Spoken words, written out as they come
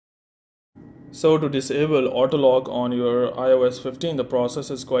So to disable auto lock on your iOS 15, the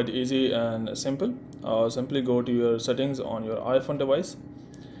process is quite easy and simple. Simply go to your settings on your iPhone device,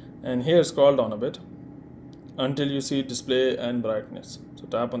 and here scroll down a bit until you see display and brightness. So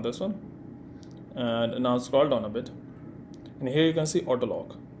tap on this one, and now scroll down a bit, and here you can see auto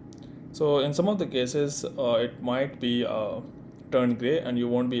lock. So in some of the cases, it might be turned gray and you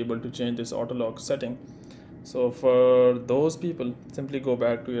won't be able to change this auto lock setting. So for those people, simply go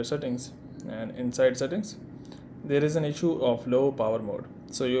back to your settings, and inside settings there is an issue of low power mode.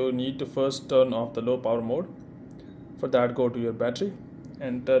 So you need to first turn off the low power mode. For that, go to your battery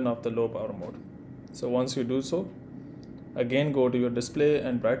and turn off the low power mode. So once you do so, again go to your display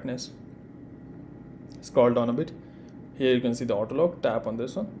and brightness, scroll down a bit. Here you can see the auto lock, tap on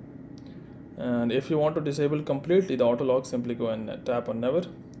this one. And if you want to disable completely the auto lock, simply go and tap on never.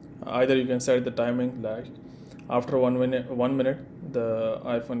 Either you can set the timing like after 1 minute the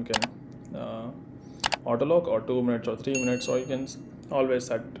iPhone can auto lock, or 2 minutes or 3 minutes, or you can always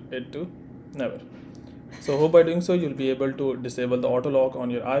set it to never. So hope by doing so you'll be able to disable the auto lock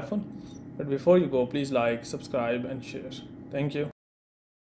on your iPhone. But before you go, please like, subscribe and share. Thank you.